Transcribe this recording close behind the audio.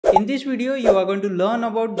In this video, you are going to learn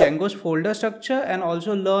about Django's folder structure and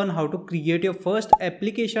also learn how to create your first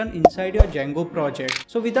application inside your Django project.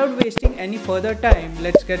 So without wasting any further time,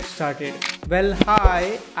 let's get started. Well,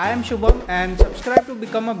 hi, I am Shubham and subscribe to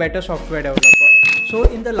become a better software developer. So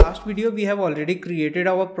in the last video, we have already created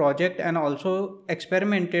our project and also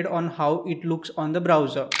experimented on how it looks on the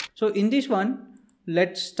browser. So in this one,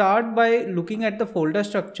 let's start by looking at the folder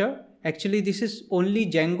structure. Actually, this is only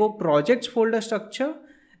Django projects folder structure,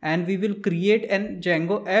 and we will create an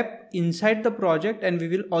Django app inside the project and we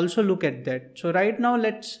will also look at that. So right now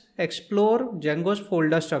let's explore Django's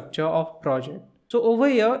folder structure of project. So over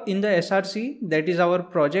here in the src, that is our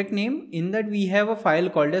project name, in that we have a file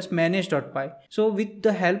called as manage.py. So with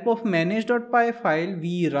the help of manage.py file,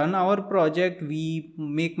 we run our project, we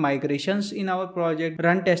make migrations in our project,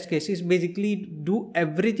 run test cases, basically do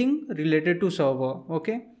everything related to server.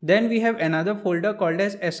 Okay. Then we have another folder called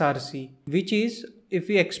as src, which is, if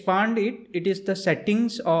we expand it, it is the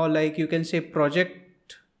settings, or like you can say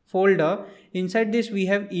project folder. Inside this we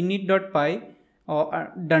have init.py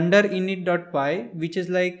or dunder init.py, which is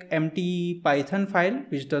like empty Python file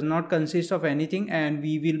which does not consist of anything, and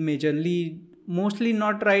we will mostly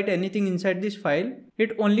not write anything inside this file.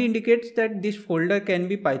 It only indicates that this folder can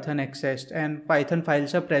be Python accessed and Python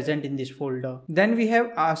files are present in this folder. Then we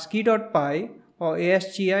have ascii.py or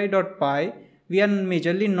asci.py. We are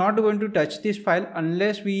majorly not going to touch this file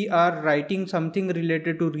unless we are writing something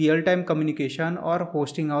related to real-time communication or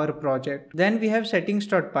hosting our project. Then we have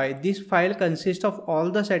settings.py. This file consists of all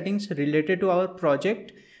the settings related to our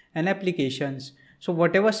project and applications. So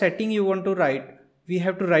whatever setting you want to write, we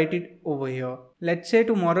have to write it over here. Let's say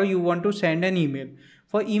tomorrow you want to send an email.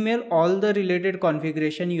 For email, all the related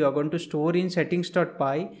configuration you are going to store in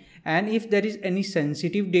settings.py. And if there is any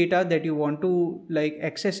sensitive data that you want to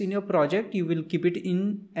access in your project, you will keep it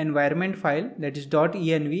in environment file, that is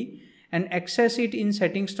 .env, and access it in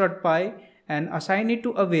settings.py and assign it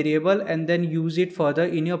to a variable and then use it further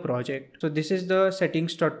in your project. So this is the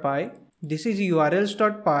settings.py. This is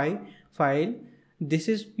urls.py file. This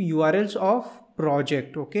is URLs of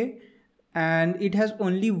project. Okay. And it has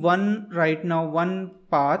only one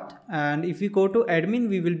path, and if we go to admin,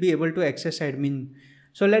 we will be able to access admin.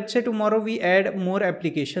 So let's say tomorrow we add more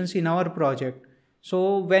applications in our project.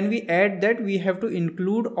 So when we add that, we have to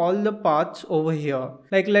include all the paths over here.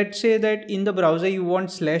 Like let's say that in the browser you want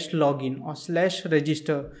 /login or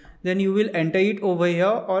 /register, then you will enter it over here,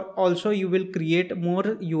 or also you will create more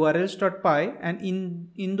urls.py and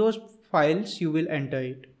in those files you will enter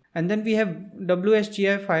it. And then we have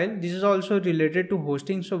wsgi file. This is also related to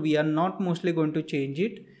hosting, so we are not mostly going to change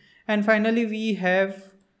it. And finally we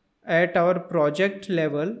have at our project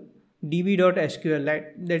level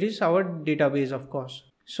db.sqlite, that is our database, of course.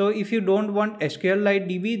 So if you don't want SQLite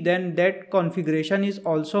DB, then that configuration is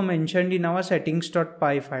also mentioned in our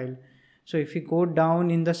settings.py file. So if you go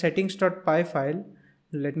down in the settings.py file,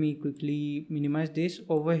 let me quickly minimize this.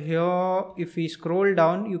 Over here, if we scroll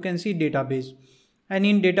down, you can see database. And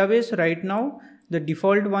in database right now, the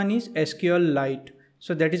default one is SQLite.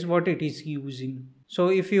 So that is what it is using. So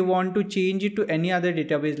if you want to change it to any other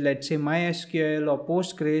database, let's say MySQL or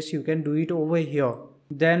Postgres, you can do it over here.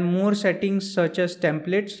 Then more settings such as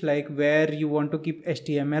templates, like where you want to keep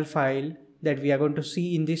HTML file that we are going to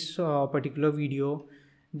see in this particular video.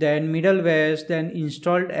 Then middlewares, then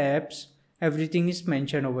installed apps, everything is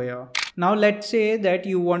mentioned over here. Now let's say that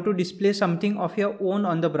you want to display something of your own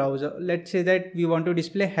on the browser. Let's say that we want to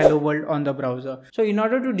display hello world on the browser. So in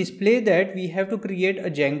order to display that, we have to create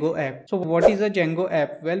a Django app. So what is a Django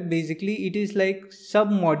app? Well, basically it is like sub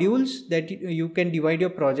modules that you can divide your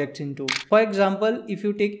projects into. For example, if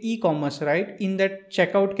you take e-commerce, right, in that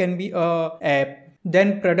checkout can be a app.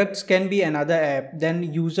 Then products can be another app,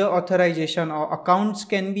 then user authorization or accounts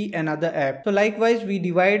can be another app. So likewise, we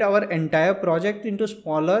divide our entire project into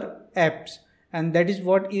smaller apps, and that is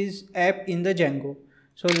what is app in the Django.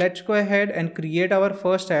 So let's go ahead and create our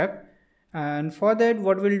first app. And for that,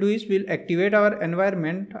 what we'll do is we'll activate our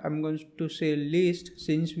environment. I'm going to say list.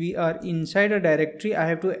 Since we are inside a directory, I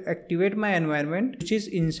have to activate my environment, which is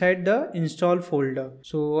inside the install folder.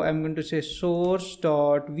 So I'm going to say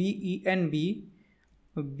source.venb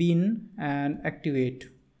bin and activate.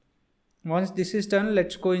 Once this is done,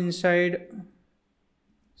 let's go inside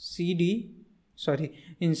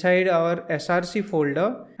inside our src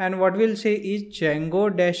folder, and what we'll say is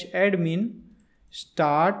django-admin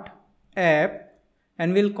start app,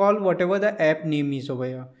 and we'll call whatever the app name is over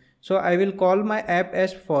here. So I will call my app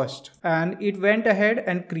as first, and it went ahead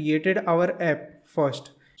and created our app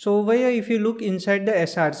first. So over here, if you look inside the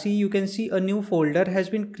src, you can see a new folder has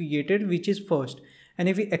been created, which is first. And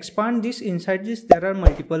if we expand this, inside this there are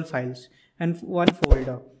multiple files and one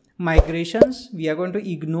folder. Migrations we are going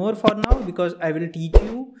to ignore for now because I will teach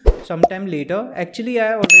you sometime later. Actually,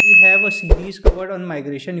 I already have a series covered on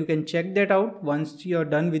migration. You can check that out once you're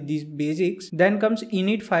done with these basics. Then comes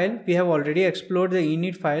init file. We have already explored the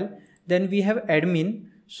init file. Then we have admin.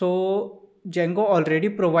 So Django already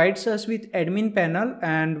provides us with admin panel,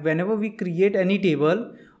 and whenever we create any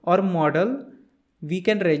table or model, we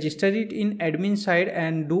can register it in admin side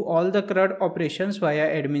and do all the CRUD operations via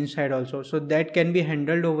admin side also. So that can be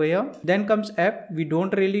handled over here. Then comes app. We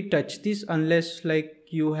don't really touch this unless like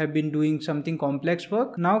you have been doing something complex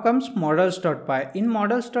work. Now comes models.py. In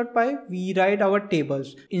models.py, we write our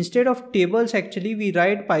tables. Instead of tables, actually we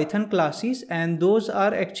write Python classes, and those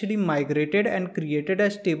are actually migrated and created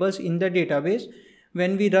as tables in the database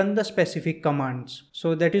when we run the specific commands.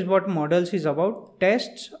 So that is what models is about.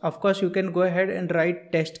 Tests, of course, you can go ahead and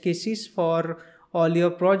write test cases for all your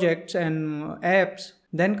projects and apps.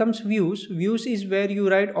 Then comes views. Views is where you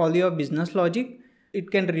write all your business logic. It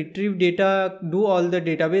can retrieve data, do all the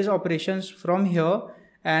database operations from here,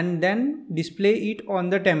 and then display it on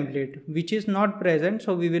the template, which is not present.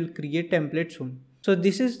 So we will create template soon. So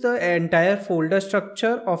this is the entire folder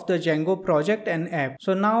structure of the Django project and app.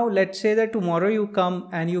 So now let's say that tomorrow you come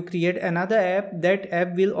and you create another app. That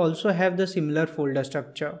app will also have the similar folder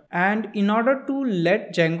structure. And in order to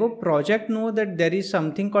let Django project know that there is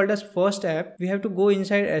something called as first app, we have to go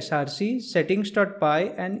inside src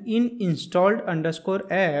settings.py, and in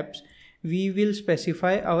installed_apps, we will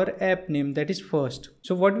specify our app name, that is first.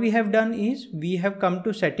 So what we have done is we have come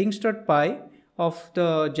to settings.py of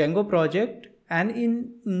the Django project, and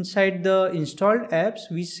inside the installed apps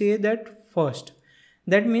we say that first.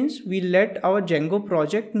 That means we let our Django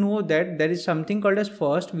project know that there is something called as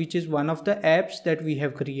first, which is one of the apps that we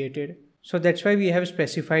have created. So that's why we have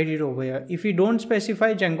specified it over here. If we don't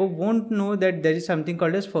specify, Django won't know that there is something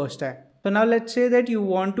called as first app. So now let's say that you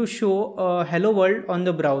want to show a hello world on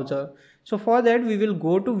the browser. So for that we will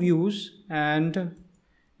go to views and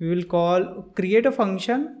we will create a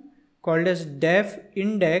function called as def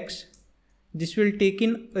index. This will take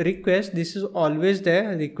in request. This is always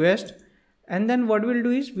there, request. And then what we'll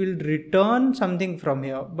do is we'll return something from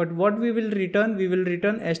here. But what we will return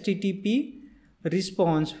HTTP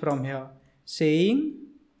response from here saying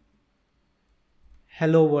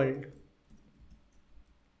hello world.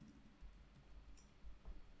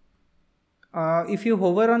 If you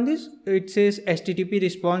hover on this, it says HTTP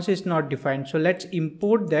response is not defined. So let's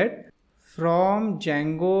import that from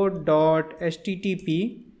django.http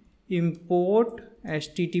import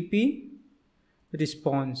HTTP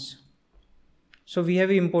response. So we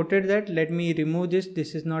have imported that. Let me remove this.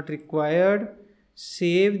 This is not required.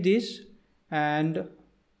 Save this and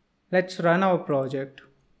let's run our project.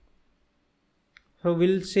 So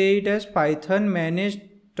we'll say it as python manage.py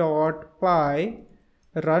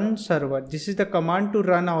run server. This is the command to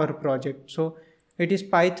run our project. So it is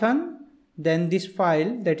Python, then this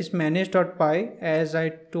file that is manage.py, as I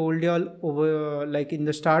told you all over like in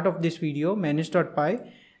the start of this video, manage.py,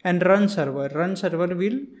 and run server. Run server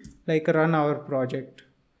will like run our project.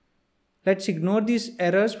 Let's ignore these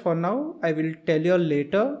errors for now. I will tell you all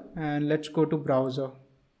later, and let's go to browser.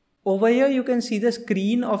 Over here you can see the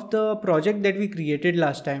screen of the project that we created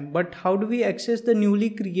last time, but how do we access the newly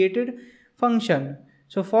created function?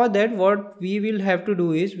 So for that, what we will have to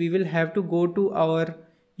do is we will have to go to our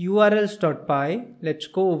urls.py. Let's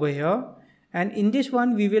go over here, and in this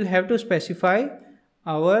one we will have to specify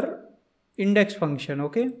our index function,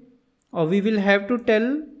 okay? Or we will have to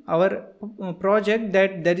tell our project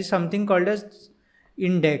that there is something called as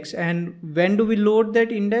index, and when do we load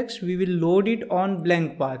that index? We will load it on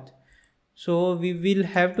blank path. So we will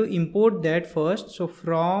have to import that first. So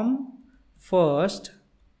from first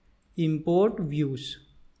import views.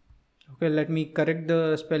 Okay, let me correct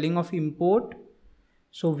the spelling of import.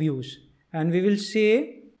 So views, and we will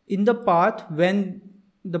say in the path, when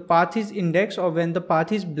the path is index or when the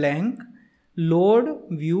path is blank, load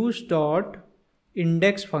views dot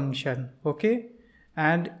index function. Okay,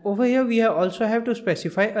 and over here we also have to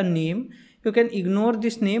specify a name. You can ignore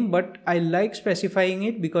this name, but I like specifying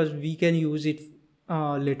it because we can use it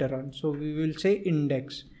later on. So we will say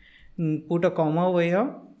index, put a comma over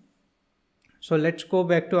here. So let's go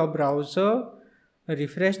back to our browser,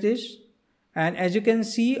 refresh this, and as you can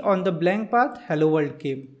see on the blank path, hello world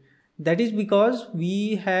came. That is because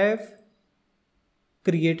we have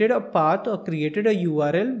created a path or created a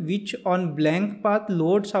URL which on blank path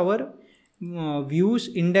loads our views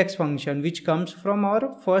index function, which comes from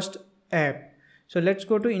our first app. So let's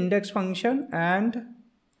go to index function, and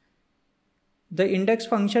the index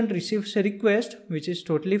function receives a request, which is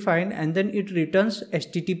totally fine, and then it returns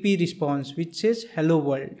HTTP response which says hello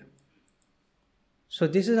world. So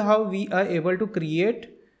this is how we are able to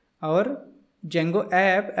create our Django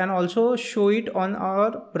app and also show it on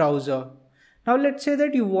our browser. Now let's say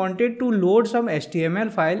that you wanted to load some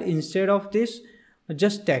HTML file instead of this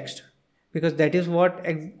just text, because that is what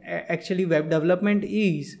actually web development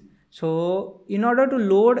is. So in order to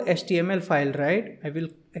load HTML file, right, I will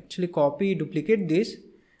actually copy, duplicate this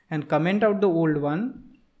and comment out the old one.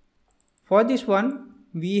 For this one,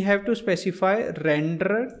 we have to specify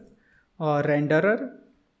renderer or renderer.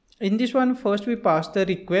 In this one, first we pass the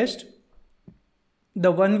request,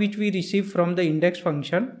 the one which we receive from the index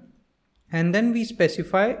function, and then we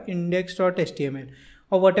specify index.html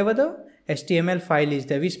or whatever the HTML file is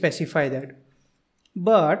there, we specify that.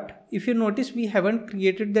 But if you notice, we haven't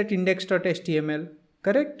created that index.html,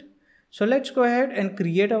 correct? So let's go ahead and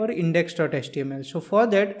create our index.html. So for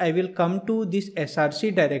that, I will come to this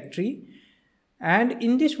src directory, and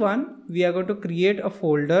in this one, we are going to create a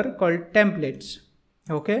folder called templates.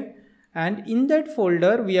 Okay. And in that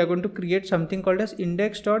folder, we are going to create something called as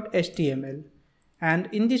index.html. And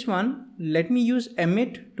in this one, let me use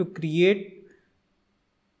emit to create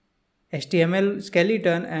HTML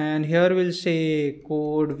skeleton, and here we'll say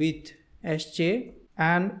code with SJ,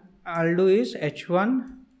 and I'll do is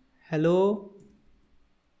h1 hello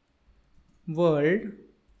world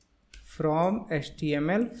from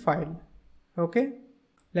HTML file. Okay,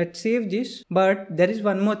 let's save this. But there is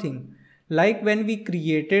one more thing. Like when we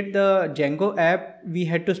created the Django app, we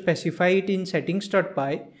had to specify it in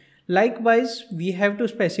settings.py. Likewise, we have to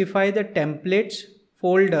specify the templates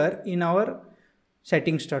folder in our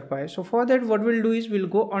settings.py. So for that, what we'll do is we'll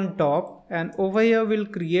go on top, and over here we'll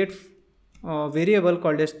create a variable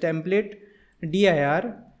called as template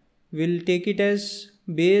dir. We'll take it as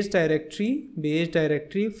base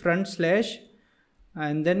directory front slash,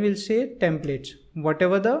 and then we'll say templates,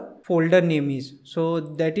 whatever the folder name is. So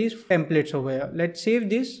that is templates over here. Let's save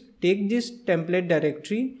this, take this template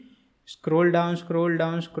directory, scroll down.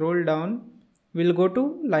 We'll go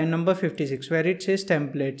to line number 56 where it says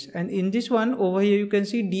templates, and in this one over here you can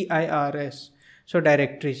see dirs, so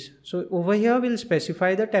directories. So over here we'll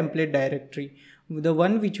specify the template directory, the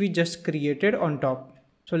one which we just created on top.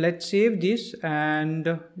 So let's save this,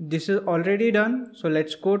 and this is already done. So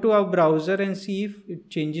let's go to our browser and see if it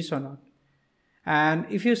changes or not. And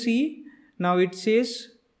if you see, now it says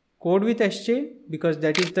code with SJ because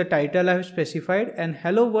that is the title I have specified, and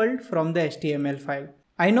hello world from the HTML file.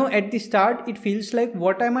 I know at the start it feels like,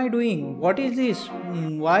 what am I doing? What is this?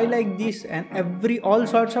 Why like this? And all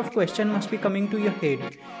sorts of questions must be coming to your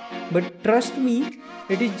head. But trust me,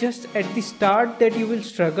 it is just at the start that you will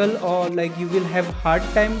struggle, or like you will have hard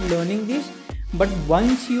time learning this. But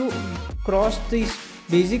once you cross these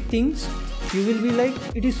basic things, you will be like,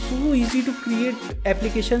 it is so easy to create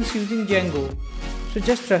applications using Django. So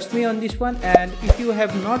just trust me on this one, and if you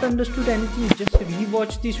have not understood anything, just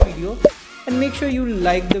rewatch this video. And make sure you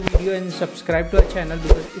like the video and subscribe to our channel,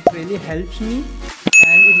 because it really helps me,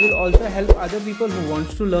 and it will also help other people who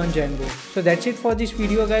wants to learn Django. So that's it for this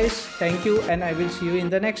video guys. Thank you, and I will see you in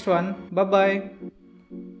the next one. Bye bye.